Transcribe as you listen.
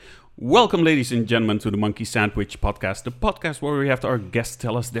Welcome, ladies and gentlemen, to the Monkey Sandwich Podcast, the podcast where we have our guests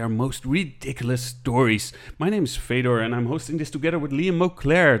tell us their most ridiculous stories. My name is Fedor, and I'm hosting this together with Liam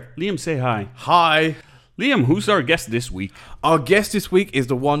Moclair. Liam, say hi. Hi. Liam, who's our guest this week? Our guest this week is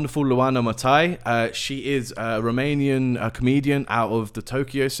the wonderful Luana Matai. She is a Romanian comedian out of the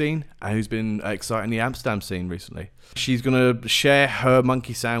Tokyo scene who's been exciting the Amsterdam scene recently. She's going to share her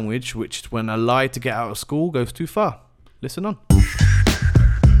monkey sandwich, which when a lie to get out of school goes too far. Listen on.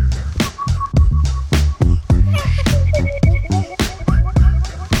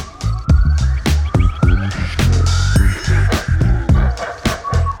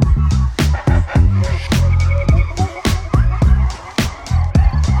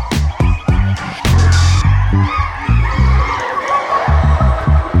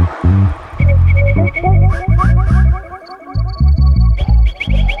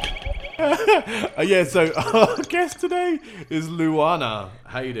 So our guest today is Luana.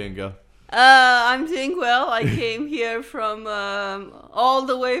 How you doing, girl? I'm doing well. I came here from all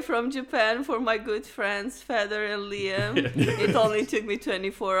the way from Japan for my good friends Fedor and Liam. It only took me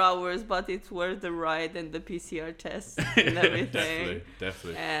 24 hours, but it's worth the ride and the PCR test and everything.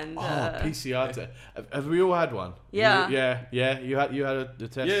 Definitely. And PCR test. Have we all had one? Yeah. Yeah. You had the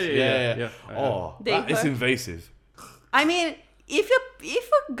test. Yeah. It's invasive. I mean, if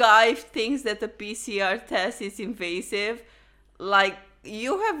a guy thinks that a PCR test is invasive, like,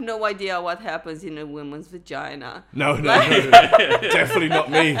 you have no idea what happens in a woman's vagina. No. Definitely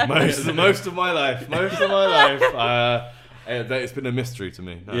not me. Most of my life. It's been a mystery to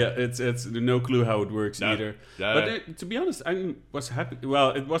me. No. Yeah, it's no clue how it works either. But to be honest, I was happy. Well,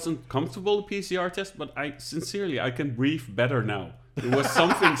 it wasn't comfortable, the PCR test, but I can breathe better now. There was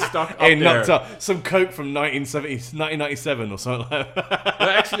something stuck up there. Some coke from 1997 or something like that. Well,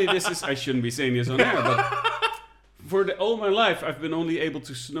 actually, I shouldn't be saying this on air, but for all my life, I've been only able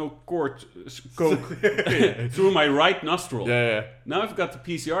to snort coke through my right nostril. Yeah. Now I've got the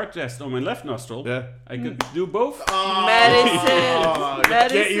PCR test on my left nostril. Yeah. I could do both. Medicine.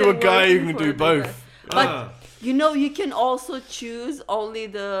 Get you a guy who can do both. But you can also choose only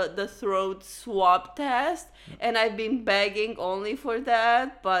the throat swab test, and I've been begging only for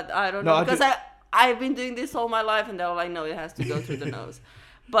that, but I don't know, because I've been doing this all my life, and they're like, no, it has to go through the nose.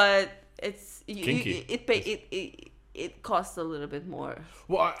 But it's it costs a little bit more.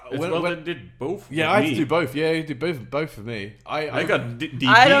 Well, they did both. Yeah, I had to do both. Yeah, you did both for me. I got DP.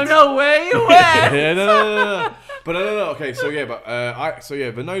 I don't know where you went. Yeah, no. But no. Okay,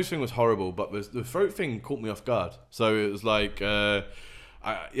 the nose thing was horrible, but the throat thing caught me off guard. So it was like,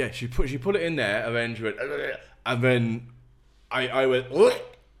 she put it in there, and then she went, and then I went,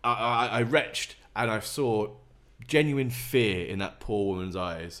 I retched, and I saw genuine fear in that poor woman's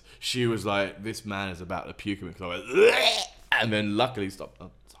eyes. She was like, this man is about to puke at me, because I went, and then luckily stopped.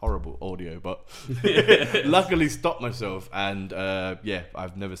 It's horrible audio, but luckily stopped myself, and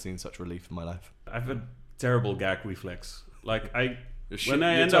I've never seen such relief in my life. I've a terrible gag reflex. Like when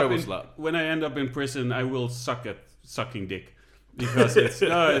I end up in prison, I will suck at sucking dick. Because it's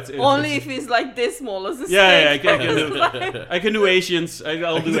only if it's like this small as a stick. Yeah, I can do Asians.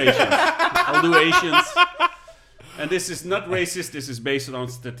 I'll do Asians. And this is not racist. This is based on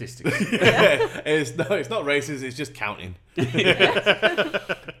statistics. It's not racist. It's just counting.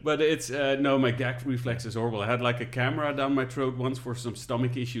 But it's my gag reflex is horrible. I had like a camera down my throat once for some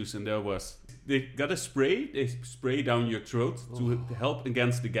stomach issues, and they got a spray. They spray down your throat to help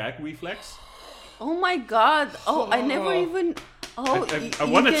against the gag reflex. Oh my god! I never even. I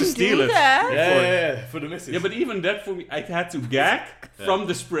wanted to steal it. Yeah, for the missus. Yeah, but even that for me, I had to gag from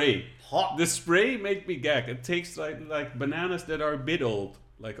the spray. The spray made me gag. It tastes like bananas that are a bit old,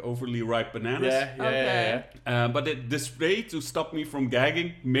 like overly ripe bananas. Yeah. But the spray to stop me from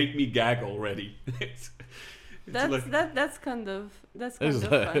gagging made me gag already. That's kind of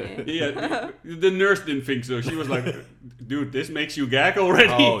funny. Yeah, the nurse didn't think so. She was like, "Dude, this makes you gag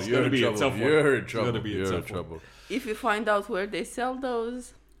already." Oh, you're in trouble. You're in trouble. If you find out where they sell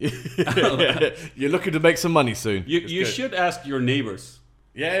those, you're looking to make some money soon. You should ask your neighbors.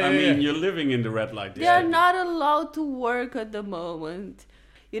 I mean, you're living in the red light district. They're not allowed to work at the moment.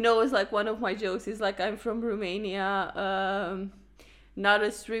 It's like one of my jokes is like, I'm from Romania, not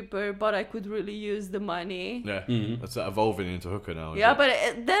a stripper, but I could really use the money. Yeah, That's evolving into hooker now. Yeah, but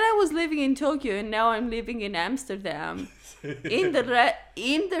then I was living in Tokyo, and now I'm living in Amsterdam, in the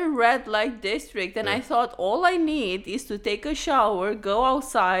red light district, and I thought all I need is to take a shower, go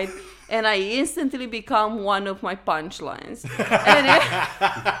outside, and I instantly become one of my punchlines.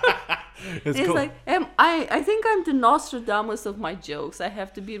 It's cool. Like, I think I'm the Nostradamus of my jokes. I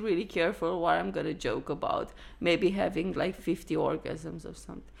have to be really careful what I'm gonna joke about. Maybe having like 50 orgasms or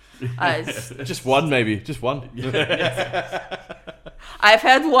something. Just one, maybe. Just one. I've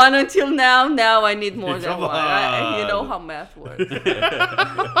had one until now. Now I need more than one. You know how math works.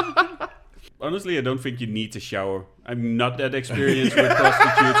 Honestly, I don't think you need to shower. I'm not that experienced with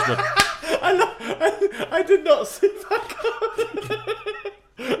prostitutes, but I did not see that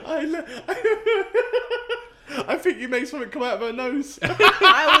I think you made something come out of her nose.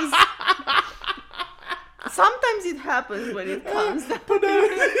 Sometimes it happens when it comes. But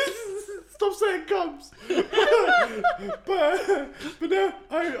stop saying comes. but no,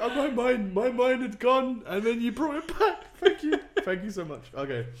 my mind had gone, and then you brought it back. Thank you so much.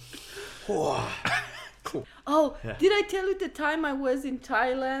 Okay. Cool. Oh, yeah. Did I tell you the time I was in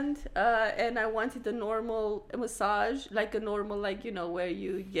Thailand and I wanted a normal massage, like a normal, like, you know, where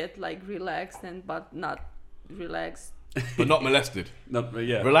you get like relaxed but not relaxed. But not molested.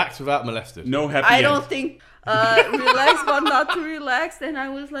 Relaxed without molested. No happy I end. don't think relaxed but not too relaxed. And I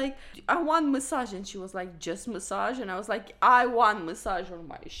was like, I want massage. And she was like, just massage. And I was like, I want massage on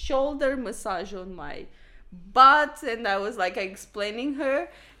my shoulder, massage on my butt. And I was like explaining her.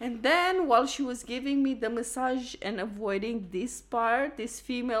 And then while she was giving me the massage and avoiding this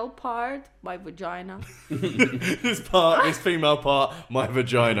female part, my vagina. this female part, my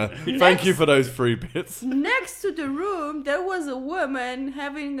vagina. Thank you for those 3 bits. Next to the room, there was a woman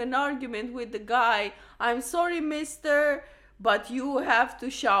having an argument with the guy. I'm sorry, mister, but you have to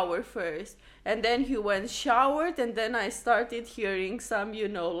shower first. And then he went showered, and then I started hearing some, you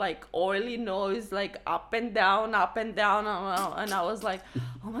know, like oily noise, like up and down, and I was like,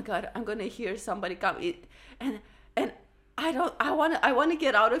 oh my God, I'm gonna hear somebody come. And I want to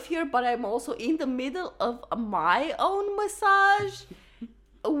get out of here, but I'm also in the middle of my own massage.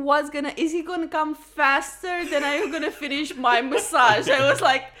 Is he gonna come faster than I'm gonna finish my massage? It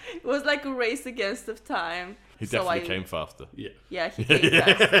was like a race against the time. He definitely came faster. Yeah, he came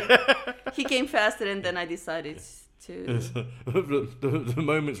faster. He came faster, and then I decided to... the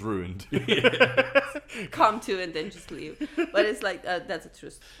moment's ruined. Come to and then just leave. But it's like, that's a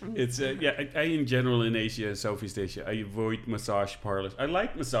truth. It's, I in general in Asia, Southeast Asia, I avoid massage parlors. I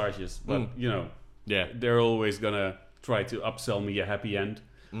like massages, but, you know, they're always going to try to upsell me a happy end.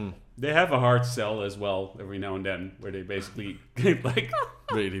 They have a hard sell as well every now and then, where they basically like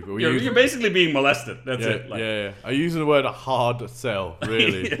really, you're basically being molested. That's it. Like, yeah. Are you using the word hard sell?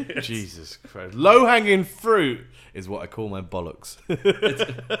 Really? Yes. Jesus Christ. Low hanging fruit is what I call my bollocks.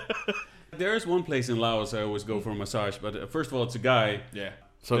 There is one place in Laos I always go for a massage, but first of all, it's a guy. Yeah.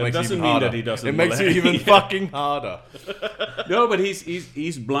 So it doesn't mean that he doesn't. It makes it even fucking harder. No, but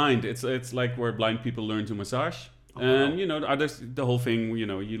he's blind. It's like where blind people learn to massage. And you know, the whole thing, you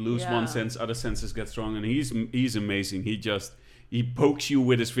know, you lose one sense, other senses get strong, and he's amazing. He pokes you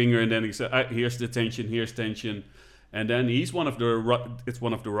with his finger, and then he says, "Here's the tension, here's tension," and then it's one of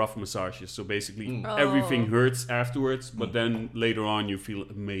the rough massages. So basically, everything hurts afterwards, but then later on you feel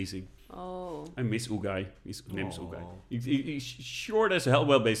amazing. Oh, I miss Ugai. His name's Ugai. He's short as hell.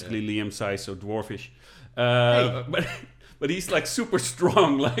 Well, basically Liam's size, so dwarfish. But he's like super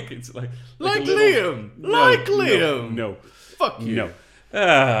strong, like it's like Liam, Liam. No, fuck you. No.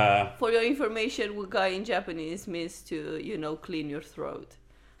 For your information, wugai in Japanese means to, you know, clean your throat.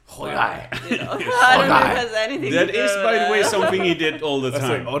 Hogai. You know, I don't know if it has anything that to do is, by the way, with something he did all the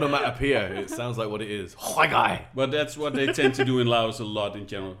time. Like onomatopoeia. It sounds like what it is. Hogai. But that's what they tend to do in Laos a lot in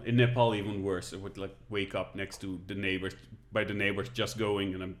general. In Nepal, even worse. It would like wake up next to the neighbors, by the neighbors just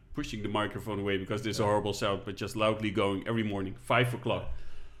going, and I'm pushing the microphone away because there's a horrible sound, but just loudly going every morning, 5 o'clock.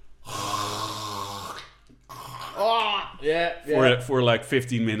 For like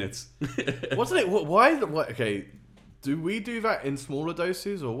 15 minutes. Wasn't it? Why? Okay. Do we do that in smaller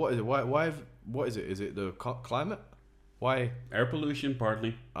doses, or what is it? Why? What is it? Is it the climate? Why? Air pollution,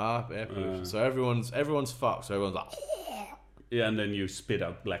 partly. Air pollution. So everyone's fucked. So everyone's like. Yeah, and then you spit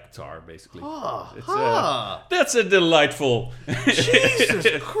out black tar, basically. That's a delightful Jesus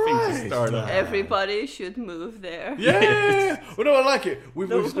Christ! thing to start off. Everybody should move there. Yeah. Well, no, I like it.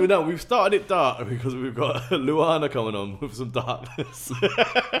 We've started it dark because we've got Luana coming on with some darkness.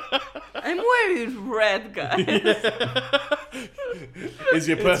 I'm wearing red, guys. Is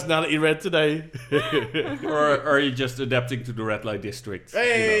your personality red today? Or are you just adapting to the red light district?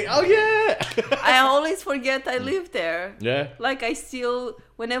 Hey! You know? Oh yeah! I always forget I live there. Yeah. Like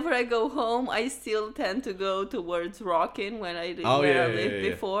whenever I go home, I still tend to go towards Rockin when I lived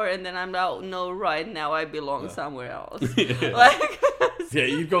before, and then I'm out. No, right now I belong somewhere else. Yeah,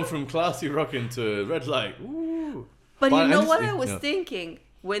 you've gone from classy Rockin to red light. Ooh. But you know what I was thinking?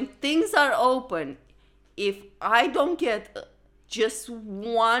 when things are open, if I don't get just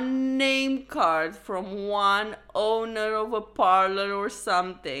one name card from one owner of a parlor or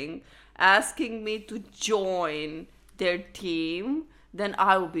something asking me to join their team, then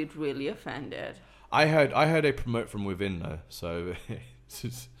I will be really offended. I heard they promote from within though, so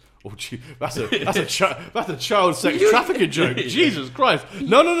that's a child sex trafficking joke. Jesus Christ!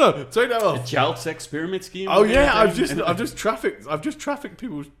 No, take that off. A child sex pyramid scheme. Oh yeah, I've just trafficked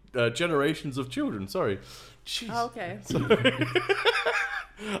people's generations of children. Sorry. Jeez. Okay.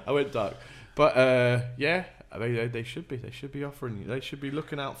 I went dark, but yeah, they should be offering. They should be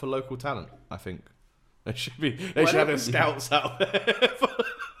looking out for local talent. I think they should have their scouts out there.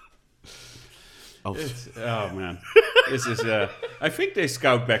 Oh man, this is. I think they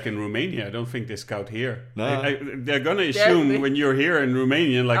scout back in Romania. I don't think they scout here. No, they're gonna assume when you're here in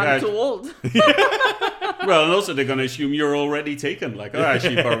Romania, like I'm too old. Well, and also they're gonna assume you're already taken. Like,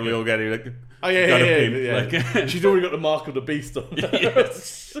 she probably already like. Oh yeah. Like, she's already got the mark of the beast on.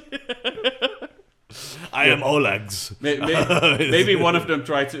 Yes. I am Oleg's. Maybe one of them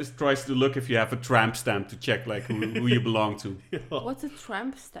tries to look if you have a tramp stamp to check like who you belong to. What's a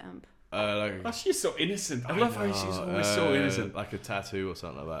tramp stamp? She's so innocent. I love how she's always so innocent. Like a tattoo or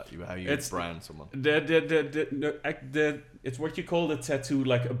something like that. How you brand someone. It's what you call the tattoo,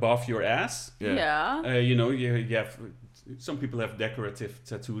 like above your ass. Yeah. You have. Some people have decorative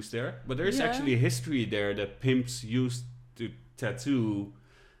tattoos there, but there is actually a history there that pimps used to tattoo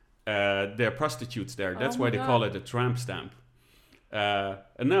their prostitutes there. That's why they call it a tramp stamp.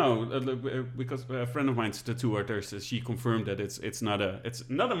 And now, because a friend of mine's a tattoo artist, she confirmed that it's not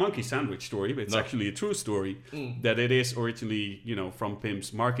a monkey sandwich story, but it's actually a true story. That it is originally, from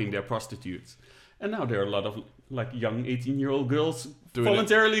pimps marking their prostitutes. And now there are a lot of like young 18-year-old girls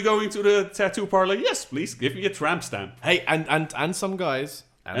voluntarily going to the tattoo parlor. Yes, please give me a tramp stamp. Hey, and some guys.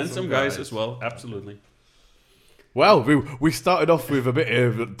 And some guys as well, absolutely. Well, we started off with a bit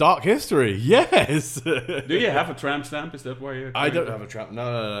of dark history. Yes. Do you have a tramp stamp? Is that why you're... I don't have a tramp.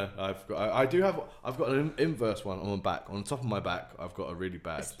 No. I've got an inverse one on my back. On the top of my back, I've got a really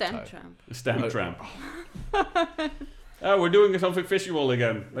bad stamp tramp. A stamp tramp. We're doing something visual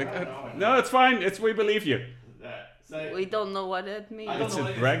again. No, it's fine. We believe you. We don't know what it means. It's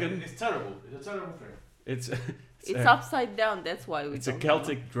a dragon. It's terrible. It's a terrible thing. It's upside down. That's why we. It's a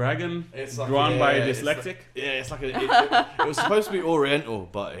Celtic dragon drawn by a dyslexic. It's like it was supposed to be Oriental,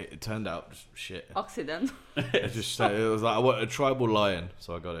 but it turned out just shit. Occidental. It was like I want a tribal lion,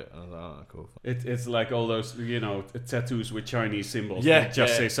 so I got it. I was like, oh, cool. It's like all those tattoos with Chinese symbols. That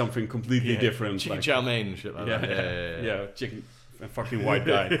just say something completely different. Chicken chow mein and shit like that. Yeah, chicken. A fucking white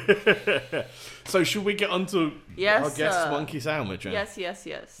guy. So should we get on to our guest monkey sandwich? Yes.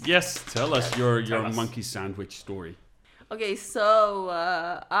 Yes, tell us your monkey sandwich story. Okay, so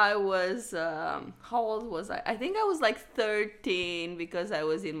I was, how old was I? I think I was like 13 because I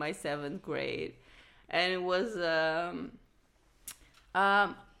was in my 7th grade. And it was, I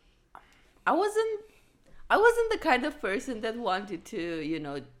wasn't the kind of person that wanted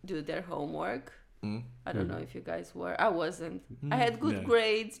to, do their homework. I don't know if you guys were. I wasn't. I had good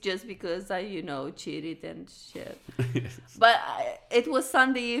grades just because I, cheated and shit. But it was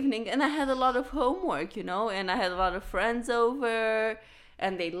Sunday evening and I had a lot of homework, and I had a lot of friends over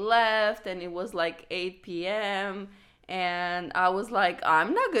and they left and it was like 8 p.m. And I was like,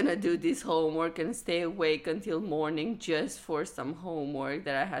 I'm not going to do this homework and stay awake until morning just for some homework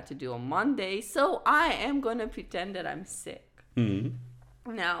that I had to do on Monday. So I am going to pretend that I'm sick.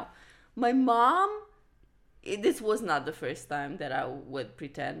 Now, my mom, this was not the first time that I would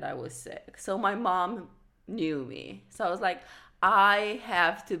pretend I was sick. So my mom knew me. So I was like, I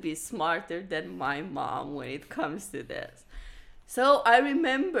have to be smarter than my mom when it comes to this. So I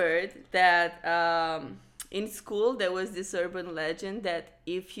remembered that in school there was this urban legend that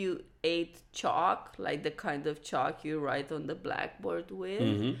if you ate chalk, like the kind of chalk you write on the blackboard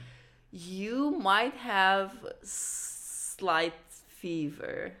with, you might have slight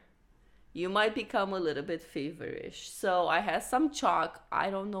fever. You might become a little bit feverish. So I had some chalk. I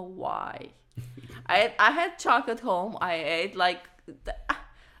don't know why. I had chalk at home. I ate like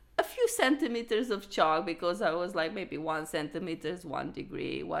a few centimeters of chalk because I was like maybe 1 centimeter, 1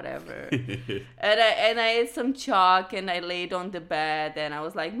 degree, whatever. and I ate some chalk and I laid on the bed and I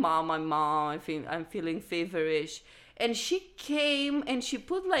was like, Mom, I'm feeling feverish. And she came and she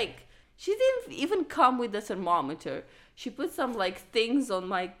put she didn't even come with the thermometer. She put some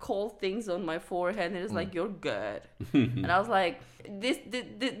cold things on my forehead and it was like, you're good. And I was like,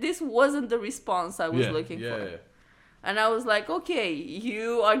 this wasn't the response I was looking for. Yeah. And I was like, okay,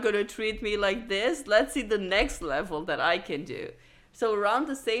 you are going to treat me like this. Let's see the next level that I can do. So around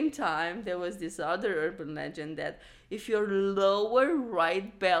the same time, there was this other urban legend that if your lower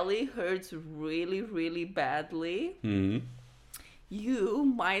right belly hurts really, really badly, you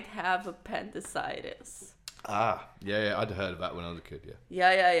might have appendicitis. Yeah, I'd heard of that when I was a kid,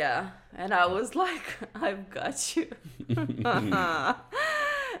 Yeah. And I was like, I've got you.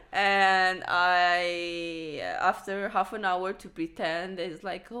 And after half an hour to pretend, it's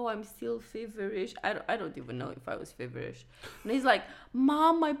like, oh, I'm still feverish. I don't even know if I was feverish. And he's like,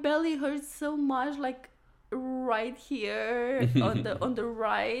 Mom, my belly hurts so much, like right here on the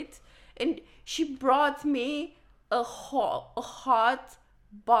right. And she brought me a hot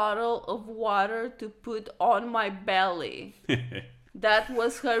bottle of water to put on my belly. That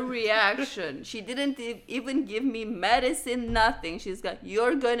was her reaction. She didn't even give me medicine, nothing. She's like,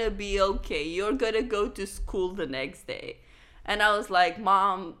 you're gonna be okay. You're gonna go to school the next day. And I was like,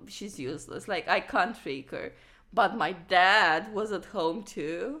 Mom, she's useless. Like, I can't trick her. But my dad was at home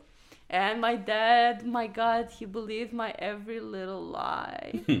too. And my dad, my God, he believed my every little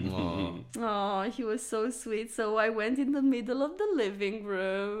lie. Oh, he was so sweet. So I went in the middle of the living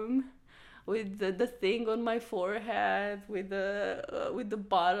room with the thing on my forehead, with the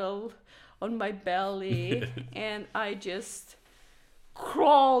bottle on my belly, and I just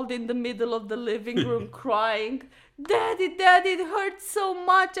crawled in the middle of the living room crying, Daddy, it hurts so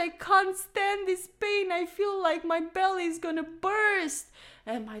much. I can't stand this pain. I feel like my belly is gonna burst.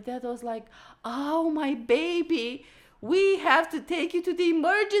 And my dad was like, oh, my baby, we have to take you to the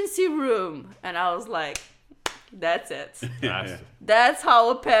emergency room. And I was like, that's it. That's how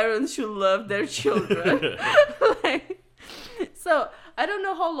a parent should love their children. So I don't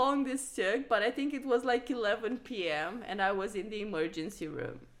know how long this took, but I think it was like 11 p.m. and I was in the emergency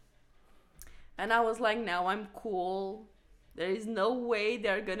room. And I was like, now I'm cool. There is no way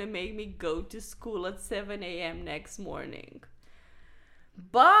they're going to make me go to school at 7 a.m. next morning.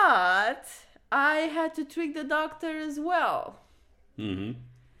 But I had to trick the doctor as well.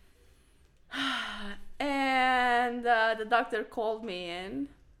 And the doctor called me in.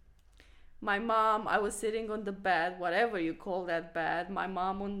 My mom, I was sitting on the bed, whatever you call that bed. My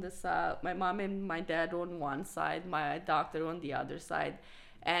mom on the side, my mom and my dad on one side, my doctor on the other side.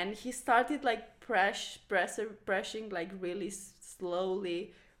 And he started like pressing like really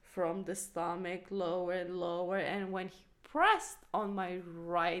slowly from the stomach, lower and lower. And when he pressed on my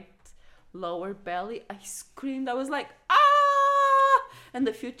right lower belly, I screamed. I was like, ah! And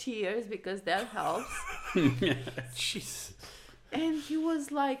a few tears, because that helps. Jesus. And he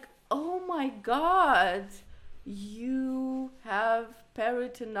was like, oh my God, you have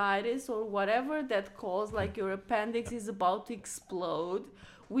peritonitis or whatever that calls, like your appendix is about to explode.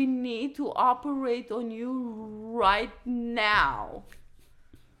 We need to operate on you right now.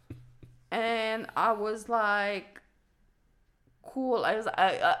 And I was like, cool. I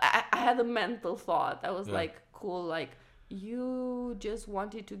had a mental thought. I was like, cool, like, you just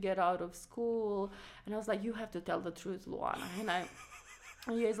wanted to get out of school. And I was like, you have to tell the truth, Luana.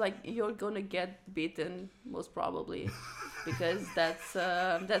 And he was like, you're gonna get beaten, most probably, because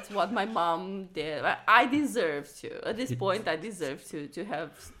that's what my mom did. I deserve to. At this point, I deserve to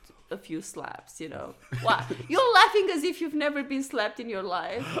have a few slaps, you know. Wow, you're laughing as if you've never been slapped in your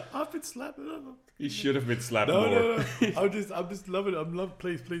life. I've been slapped. You should have been slapped more. No. I'm just loving it.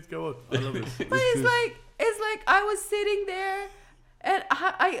 Please go on. I love it. But it's like I was sitting there, and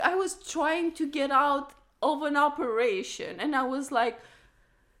I was trying to get out of an operation, and I was like,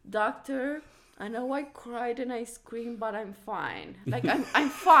 doctor, I know I cried and I screamed, but I'm fine. Like I'm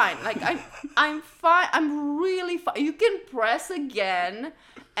fine. Like I'm fine. I'm really fine. You can press again,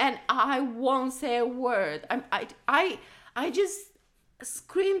 and I won't say a word. I just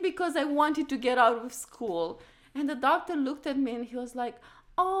screamed because I wanted to get out of school. And the doctor looked at me and he was like,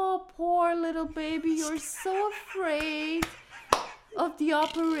 oh, poor little baby, you're so afraid of the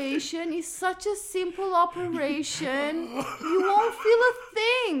operation. It's such a simple operation. You won't feel a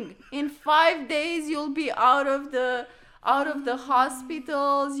thing. In 5 days you'll be out of the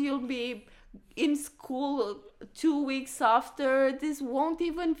hospitals. You'll be in school 2 weeks after. This won't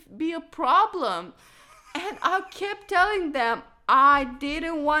even be a problem. And I kept telling them I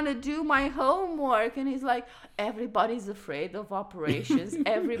didn't want to do my homework. And he's like, everybody's afraid of operations.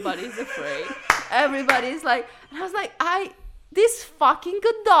 Everybody's afraid. Everybody's like, and I was like, these fucking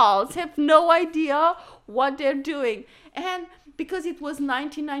adults have no idea what they're doing. And because it was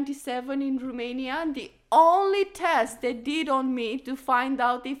 1997 in Romania, the only test they did on me to find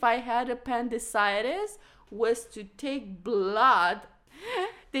out if I had appendicitis was to take blood.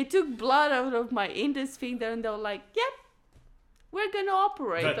 They took blood out of my index finger and they were like, yep, we're gonna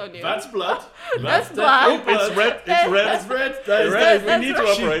operate on you. That's blood. That's blood. It's red. It's red. That's red. We need to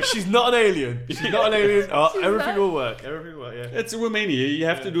operate. She's not an alien. She's not an alien. Oh, everything will work. Everything will work. Yeah. It's Romania. You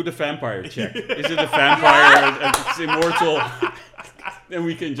have to do the vampire check. Is it a vampire and it's immortal? Then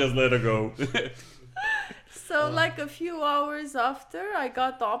we can just let her go. So like a few hours after I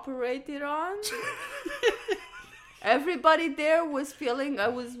got operated on, everybody there was feeling I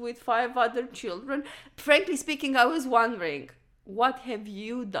was with 5 other children. Frankly speaking, I was wondering, what have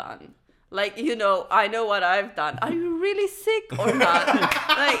you done? Like, you know, I know what I've done. Are you really sick or not?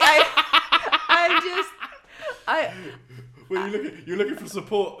 Like, Well, you're looking for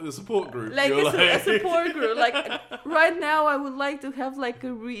support, the support group. Like a support group. Like right now, I would like to have like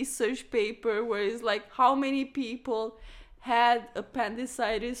a research paper where it's like how many people had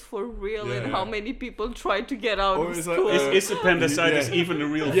appendicitis for real and how many people tried to get out of school. Like, is appendicitis even a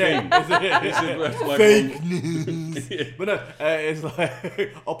real thing? Is it like fake news? But no, it's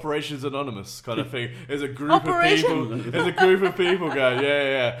like Operations Anonymous kind of thing. There's a group of people. There's a group of people going,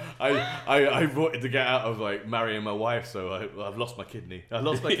 I wanted to get out of like marrying my wife, so I've lost my kidney. I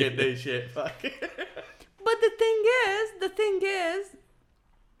lost my kidney. Shit. Fuck. But the thing is.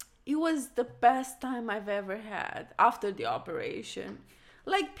 It was the best time I've ever had after the operation.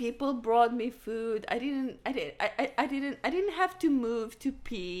 Like people brought me food. I didn't have to move to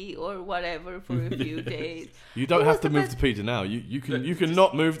pee or whatever for a few days. You don't have to move to pee now. You can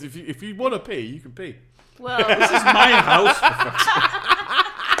not move if you want to pee. You can pee. Well, this is my house.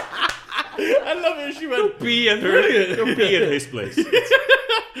 I love it. She went pee at her. Go pee at his place.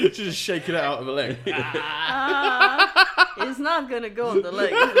 She's just shaking it out of the leg. It's not gonna go on the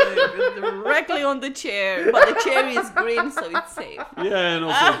leg. It's directly on the chair. But the chair is green, so it's safe. Yeah, and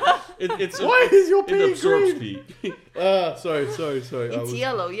also why is your pee it absorbs green? pee. Sorry. It's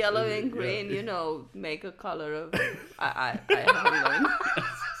yellow and green. You know, make a color of. I haven't learned.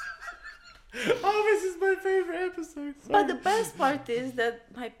 Oh, this is my favorite episode. Sorry. But the best part is that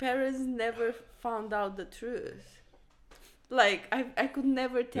my parents never found out the truth. Like, I could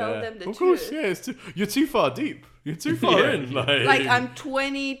never tell them the truth. Of course, yeah. You're too far deep. You're too far in. Like, I'm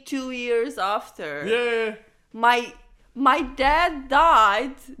 22 years after. Yeah. My dad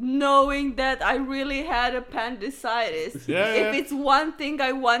died knowing that I really had appendicitis. Yeah. If it's one thing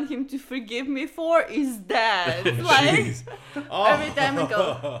I want him to forgive me for, is that. Like, every time I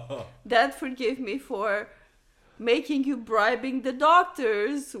go, Dad, forgive me for making you bribing the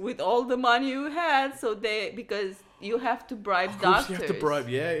doctors with all the money you had, because you have to bribe doctors. You have to bribe,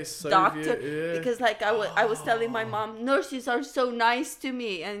 it's so Because like I was telling my mom, nurses are so nice to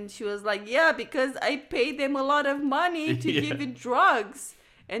me, and she was like, yeah, because I paid them a lot of money to give you drugs,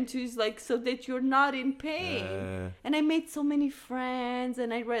 and she's like, so that you're not in pain. And I made so many friends,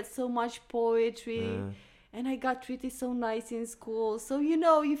 and I read so much poetry, and I got treated so nice in school. So you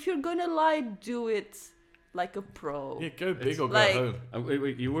know, if you're gonna lie, do it like a pro. Yeah, go big or go like, home.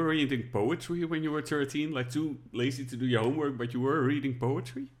 Wait, you were reading poetry when you were 13? Like too lazy to do your homework, but you were reading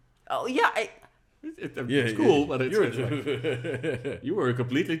poetry? Oh, yeah. It's cool, but it's you were a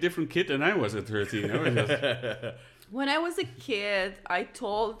completely different kid than I was at 13. When I was a kid, I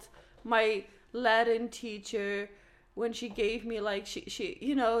told my Latin teacher when she gave me like, she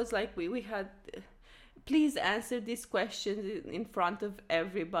you know, it's like we had... please answer these questions in front of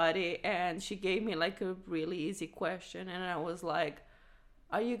everybody, and she gave me like a really easy question, and I was like,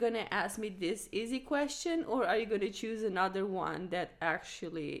 are you gonna ask me this easy question, or are you gonna choose another one that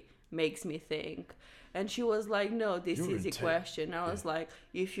actually makes me think? And she was like, no, this easy question. I was like,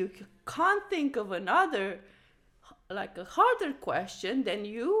 if you can't think of another like a harder question, then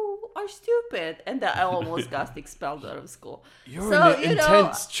you are stupid. And I almost got expelled out of school. You're an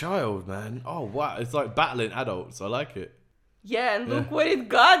intense child, man. Oh wow, it's like battling adults. I like it. Yeah, and look what it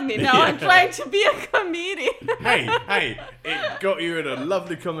got me. Now I'm trying to be a comedian. Hey, it got you in a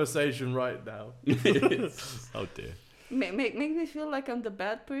lovely conversation right now. Oh dear. Make me feel like I'm the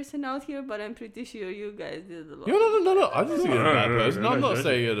bad person out here, but I'm pretty sure you guys did a lot. No. I didn't think you're the bad person. I'm not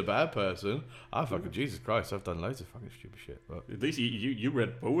saying you're the bad person. I fucking, Jesus Christ, I've done loads of fucking stupid shit. But at least you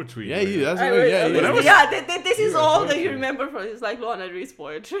read poetry. Yeah, this is all that you remember from. It's like Lorna reads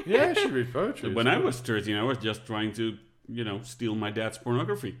poetry. Yeah, she reads poetry. When I was 13, I was just trying to, steal my dad's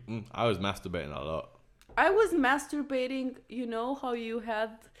pornography. I was masturbating a lot. I was masturbating. You know how you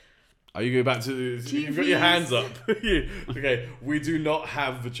had... Are you going back to... You've got your hands up. Okay, we do not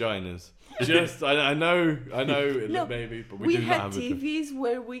have vaginas. I know, maybe, but we had TVs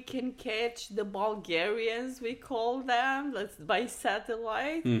where we can catch the Bulgarians, we call them, by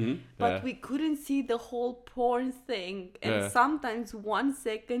satellite, but we couldn't see the whole porn thing. And sometimes 1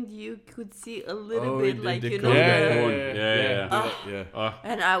 second you could see a little bit,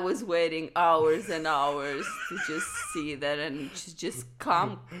 and I was waiting hours and hours to just see that and just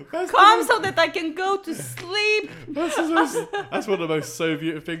come so that I can go to sleep. That's one of the most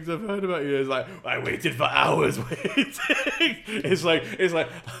Soviet things I've heard about you. It's like, I waited for hours waiting. It's like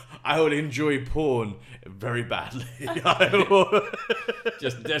I would enjoy porn very badly.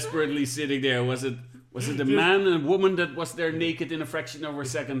 Just desperately sitting there. Was it a man and a woman that was there naked in a fraction of a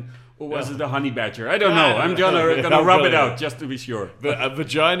second, or was it a honey badger? I don't know. I'm gonna rub it out just to be sure. But a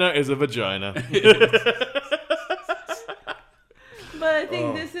vagina is a vagina. But I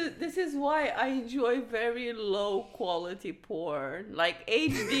think this is why I enjoy very low quality porn. Like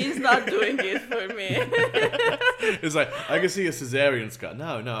HD is not doing it for me. It's like I can see a cesarean scar.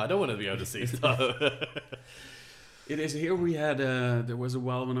 No, I don't want to be able to see stuff. It is here. We had there was a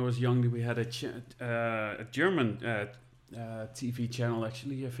while when I was young that we had a German TV channel.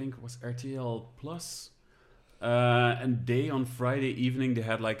 Actually, I think it was RTL Plus, and they on Friday evening they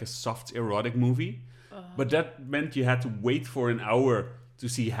had like a soft erotic movie. But that meant you had to wait for an hour to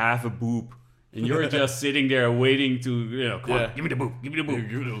see half a boob. And you're just sitting there waiting to, come on, give me the boob.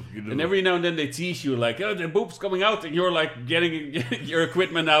 And every now and then they tease you like, oh, the boob's coming out. And you're like getting your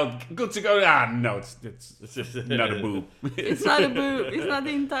equipment out. Good to go. No, it's not a boob. It's not a boob. It's not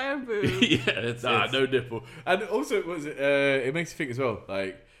the entire boob. It's no nipple. And also, it makes you think as well,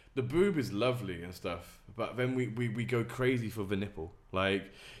 like, the boob is lovely and stuff. But then we go crazy for the nipple.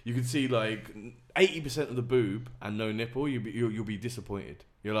 Like, you can see like 80% of the boob and no nipple, you'll be disappointed.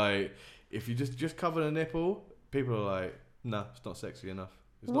 You're like, if you just cover the nipple, people are like, nah, it's not sexy enough.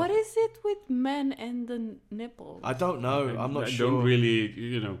 What is it with men and the nipple? I don't know. I'm not sure. I don't really,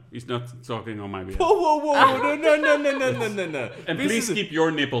 he's not talking on my behalf. Whoa. No. And please keep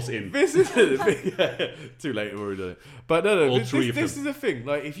your nipples in. This is too late, we've already done it. But no, this is the thing.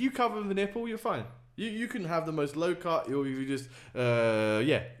 Like, if you cover the nipple, you're fine. You can have the most low cut, or you just,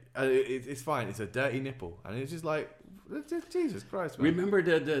 it's fine. It's a dirty nipple. And it's just like, Jesus Christ, man. Remember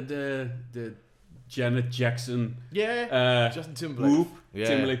the Janet Jackson Justin Timberlake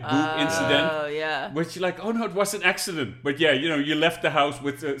Timberlake boob incident? Oh, yeah. Which you're like, oh no, it was an accident. But yeah, you left the house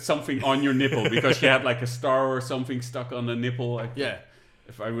with something on your nipple because you had like a star or something stuck on the nipple.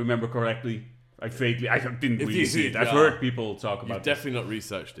 If I remember correctly. I didn't really see it. I've heard people talk about it. You've definitely not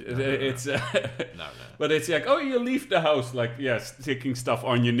researched it. It's no. But it's like, oh, you leave the house, like, sticking stuff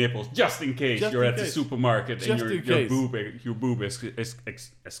on your nipples just in case you're at the supermarket and your boob is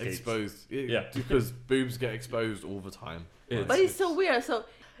exposed. Because boobs get exposed all the time. But it's so weird. So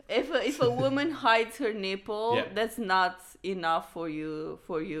if a woman hides her nipple, that's not enough for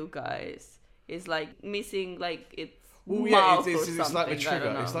you guys. It's like missing like it. It's like the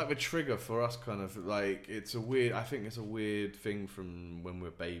trigger. It's like the trigger for us, kind of like it's a weird. I think it's a weird thing from when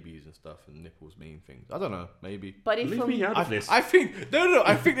we're babies and stuff, and nipples mean things. I don't know, maybe. But if leave me out of this. I think no.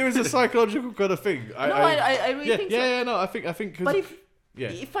 I think there is a psychological kind of thing. I really think so. Yeah. No, I think. But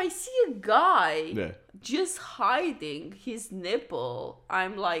if I see a guy just hiding his nipple,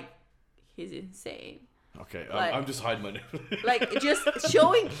 I'm like, he's insane. Okay, I'm just hiding my nipple. Like, just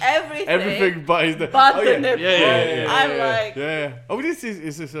showing everything. Everything but his nipple. But the nipple. I'm like... Yeah. Oh, this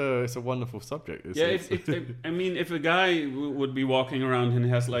is it's a wonderful subject. If a guy would be walking around and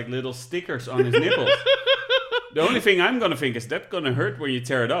has, like, little stickers on his nipples, the only thing I'm going to think is that's going to hurt when you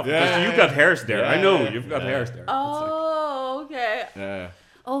tear it off. Because you've got hairs there. I know, you've got hairs there. Oh, okay. Yeah.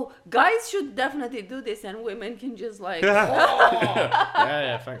 Oh, guys should definitely do this, and women can just like.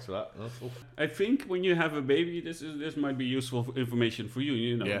 Yeah. Thanks for that. I think when you have a baby, this might be useful information for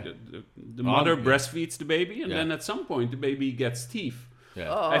you. The mother breastfeeds the baby, and then at some point the baby gets teeth.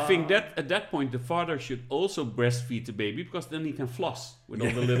 Yeah. I think that at that point the father should also breastfeed the baby because then he can floss with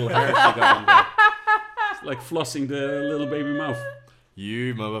all the little hairs they got on there. It's like flossing the little baby mouth.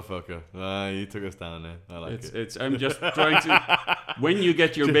 You motherfucker. You took us down there. I like it. I'm just trying to... When you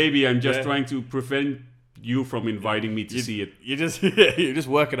get your baby, I'm just trying to prevent you from inviting me to see it. You're just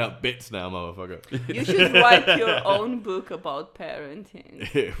working out bits now, motherfucker. You should write your own book about parenting.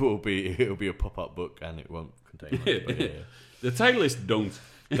 It'll be a pop-up book and it won't contain much, but The title is Don't.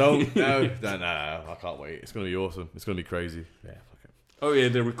 No, I can't wait. It's going to be awesome. It's going to be crazy. Yeah, fuck it. Oh yeah,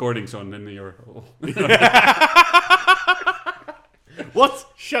 the recording's on and you're... What?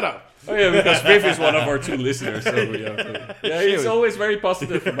 Shut up. Oh yeah, because Viv is one of our 2 listeners. So he's always very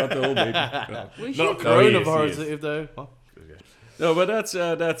positive about the whole baby. Not coronavirus positive though. No, but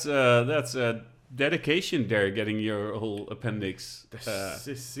that's dedication there, getting your whole appendix.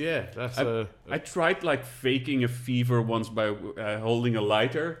 I tried like faking a fever once by holding a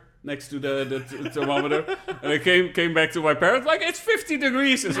lighter next to the thermometer, and I came back to my parents like, it's 50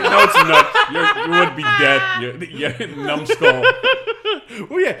 degrees. I said, no, it's not. You would be dead. You're numbskull.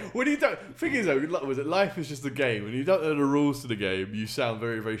 Well, yeah. When you don't, thing is though, was it life is just a game. When you don't know the rules to the game, you sound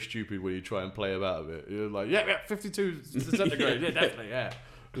very, very stupid when you try and play about it. You're like, 52 centigrade, yeah, definitely, yeah.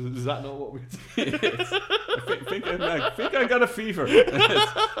 Is that not what we did? I think I got a fever.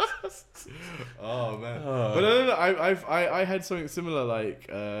 Oh man! But no. I had something similar. Like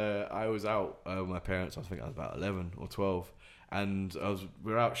I was out with my parents. I think I was about 11 or 12, and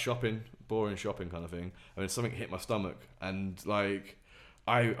we were out shopping, boring shopping kind of thing. And then something hit my stomach, and like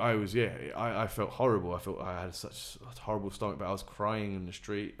I felt horrible. I felt I had such a horrible stomach, but I was crying in the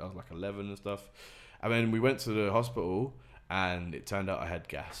street. I was like 11 and stuff. And then we went to the hospital. And it turned out I had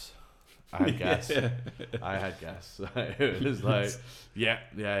gas. I had gas. It was like, yeah.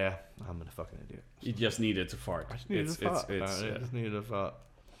 I'm a fucking idiot. You just needed to fart. I just needed a fart.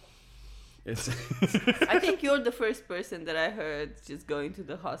 I think you're the first person that I heard just going to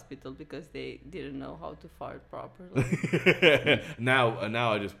the hospital because they didn't know how to fart properly. Now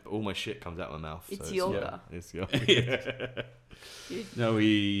I just, all my shit comes out my mouth. It's yoga. Yeah, it's yoga. No,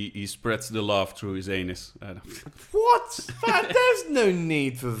 he spreads the love through his anus. What? There's no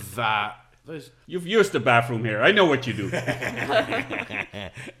need for that. You've used the bathroom here. I know what you do.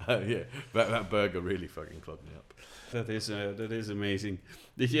 Yeah, that burger really fucking clogged me up. That is amazing.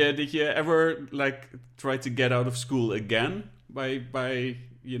 Did you ever like try to get out of school again by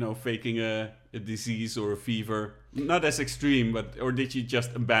faking a disease or a fever? Not as extreme, or did you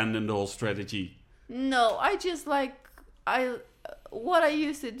just abandon the whole strategy? No, I just what I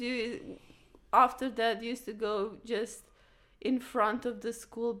used to do is after that used to go just in front of the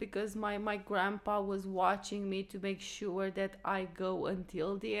school because my grandpa was watching me to make sure that I go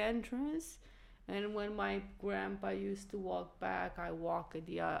until the entrance. And when my grandpa used to walk back, I walk in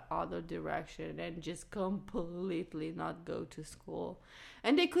the other direction and just completely not go to school.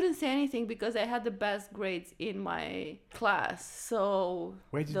 And they couldn't say anything because I had the best grades in my class. So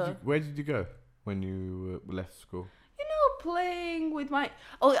where did you go when you left school? Playing with my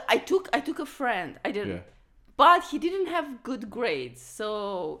I took a friend. I didn't, but he didn't have good grades.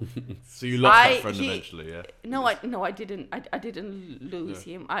 So so you lost that friend eventually, yeah? No, I didn't. I didn't lose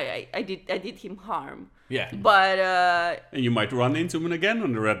him. I did him harm. Yeah. But and you might run into him again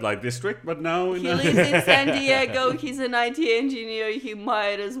on the red light district. But now he lives in San Diego. He's an IT engineer. He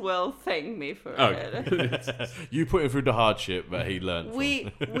might as well thank me for it. You put him through the hardship that he learned.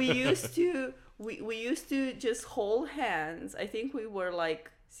 We used to. We used to just hold hands. I think we were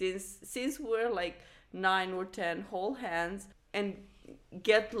like, since we're like 9 or 10, hold hands and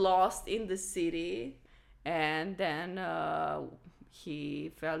get lost in the city. And then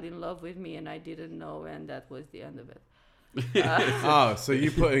he fell in love with me and I didn't know, and that was the end of it. So you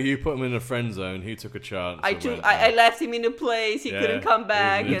put him in a friend zone. He took a chance. I left him in a place. He couldn't come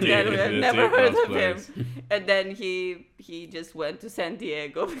back, and then I never heard of him. And then he just went to San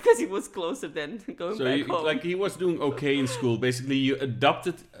Diego because he was closer than going back home. Like he was doing okay in school. Basically, you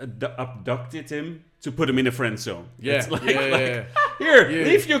abducted him to put him in a friend zone. Yeah, it's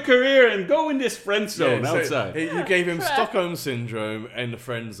leave your career and go in this friend zone outside. You gave him Stockholm syndrome and the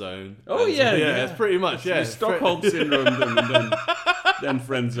friend zone. Oh yeah, it's pretty much Stockholm syndrome then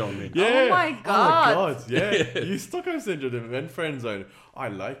friend zone. Yeah. Oh my god. Yeah. You Stockholm syndrome and then friend zone. I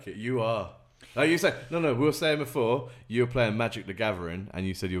like it. You are. Like you said, no, we were saying before, you were playing Magic the Gathering and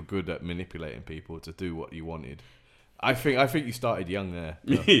you said you're good at manipulating people to do what you wanted. I think you started young there.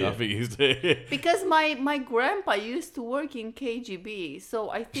 I think you because my grandpa used to work in KGB,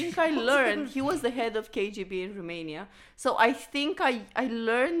 so I think I learned. He was the head of KGB in Romania, so I think I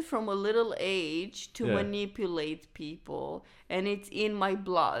learned from a little age to manipulate people, and it's in my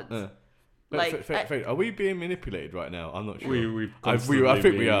blood. Are we being manipulated right now? I'm not sure. I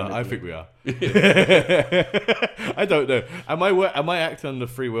think we are. I think we are. I don't know. Am I acting under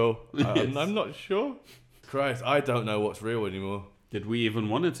free will? I'm not sure. Christ, I don't know what's real anymore. Did we even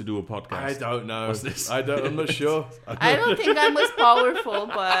wanted to do a podcast? I don't know. I'm not sure. I don't think I'm as powerful,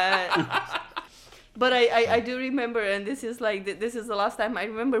 but I do remember, and this is the last time I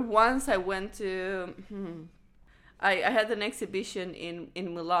remember. Once I went to I had an exhibition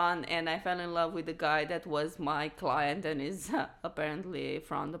in Milan, and I fell in love with the guy that was my client and is apparently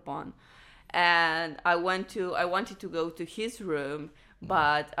frowned upon. And I wanted to go to his room,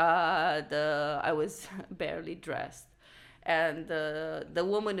 but I was barely dressed, And the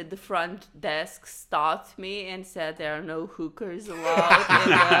woman at the front desk stopped me and said there are no hookers allowed.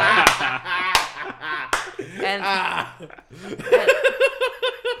 and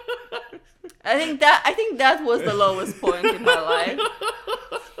I think that was the lowest point in my life.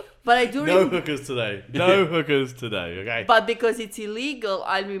 But I do no hookers today. No hookers today. Okay. But because it's illegal,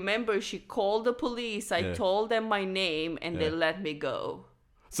 I remember she called the police. I told them my name, and they let me go.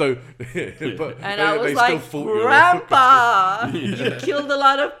 So, and I was like, Grandpa, you killed a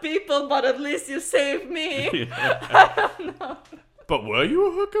lot of people, but at least you saved me. I don't know. But were you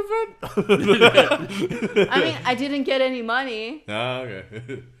a hooker then? I mean, I didn't get any money. Ah,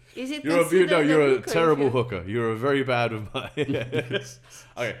 okay. Is it you're a terrible hooker. You're a very bad with money.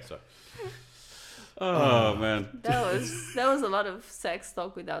 Okay, sorry. Oh man, that was a lot of sex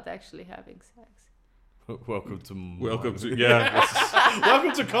talk without actually having sex. Welcome to welcome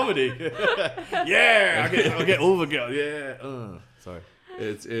to comedy. Yeah, I get all the girls. Yeah. Sorry.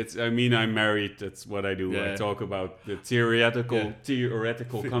 It's. I mean, I'm married. That's what I do. I talk about the theoretical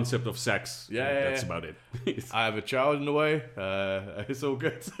concept of sex. That's about it. I have a child in the way. It's all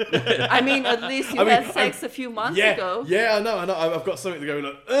good. I mean, at least you had sex a few months ago. Yeah, I know. I've got something to go.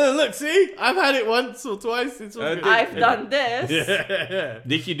 Like, look, see, I've had it once or twice. It's all good. I've done this. Yeah.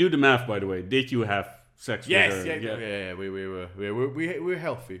 Did you do the math, by the way? Did you have sex with her? Yeah. We're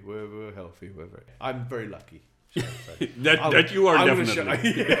healthy. We're healthy. I'm very lucky. that you are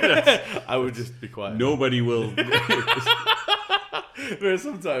definitely. I would just be quiet. Nobody will. There are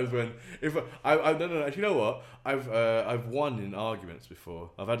sometimes when no. Actually, you know what? I've won in arguments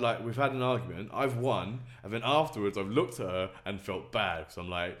before. We've had an argument. I've won, and then afterwards I've looked at her and felt bad because I'm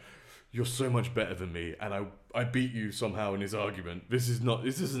like, you're so much better than me, and I beat you somehow in this argument. This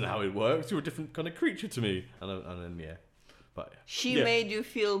isn't how it works. You're a different kind of creature to me, and then. But she made you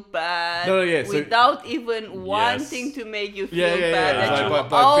feel bad without even wanting to make you feel bad.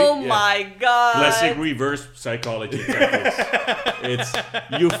 My God. Classic reverse psychology techniques. It's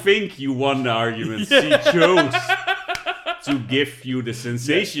you think you won the argument. She chose to give you the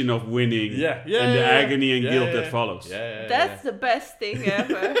sensation of winning and the agony and guilt that follows. That's the best thing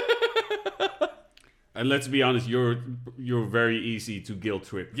ever. And let's be honest, you're very easy to guilt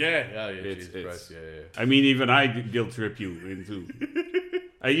trip. It's I mean, even I guilt trip you into.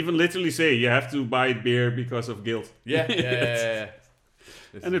 I even literally say you have to buy beer because of guilt. Yeah.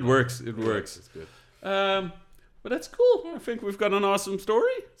 And it works. It works. It's good. But that's cool. I think we've got an awesome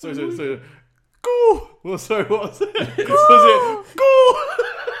story. So cool. Well, sorry, what was it? Was it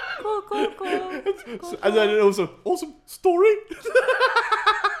cool? And then also awesome story.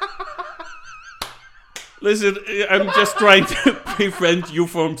 Listen, I'm just trying to prevent you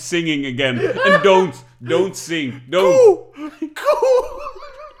from singing again. And don't sing. Don't. Cool.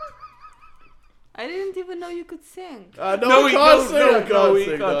 I didn't even know you could sing. No, we can't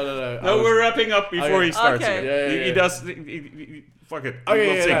sing. No, we're wrapping up before he starts. Okay. He does. Fuck it.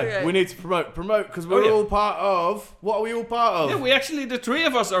 Okay. We need to promote because we're all part of. What are we all part of? Yeah, we actually, the three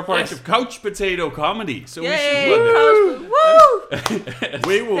of us are part of Couch Potato Comedy. So Woo!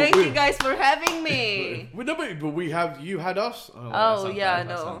 We will. Thank you guys for having me. But you had us. Okay.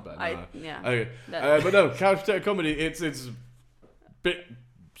 But no, Couch Potato Comedy. It's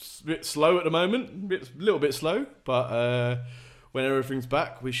bit slow at the moment. A little bit slow, but. When everything's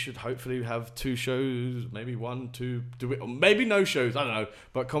back, we should hopefully have 2 shows, maybe 1, 2, or maybe no shows. I don't know.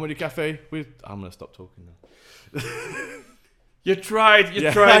 But Comedy Cafe, I'm gonna stop talking now. You tried.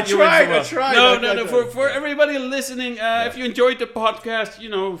 I tried. No. For everybody listening, if you enjoyed the podcast,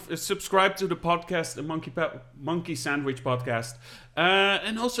 subscribe to the podcast, the Monkey Sandwich Podcast,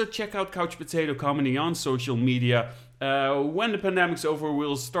 and also check out Couch Potato Comedy on social media. When the pandemic's over,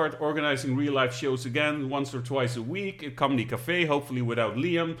 we'll start organizing real life shows again, once or twice a week at Comedy Cafe, hopefully without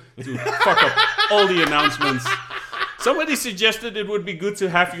Liam to fuck up all the announcements. Somebody suggested it would be good to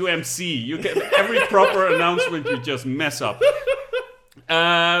have you MC. You get every proper announcement, you just mess up.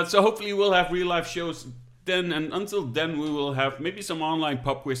 So hopefully we'll have real life shows then, and until then we will have maybe some online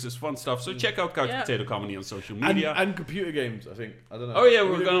pub quizzes, fun stuff. So check out Couch Potato Comedy on social media. And computer games, I think. I don't know. Oh yeah,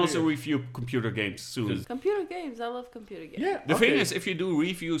 we're going to also review computer games soon. Computer games, I love computer games. Yeah. The thing is, if you do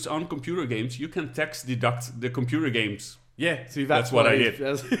reviews on computer games, you can tax deduct the computer games. Yeah, see, that's what I did.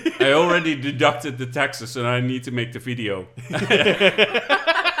 I already deducted the taxes, and I need to make the video.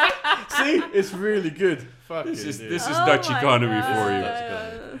 See, it's really good. This is Dutch economy for you.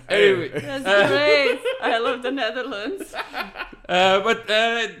 Anyway, that's great. I love the Netherlands. But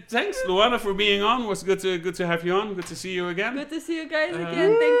thanks, Luana, for being on. It was good to have you on. Good to see you again. Good to see you guys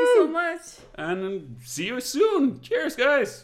again. Thank you so much. And see you soon. Cheers, guys.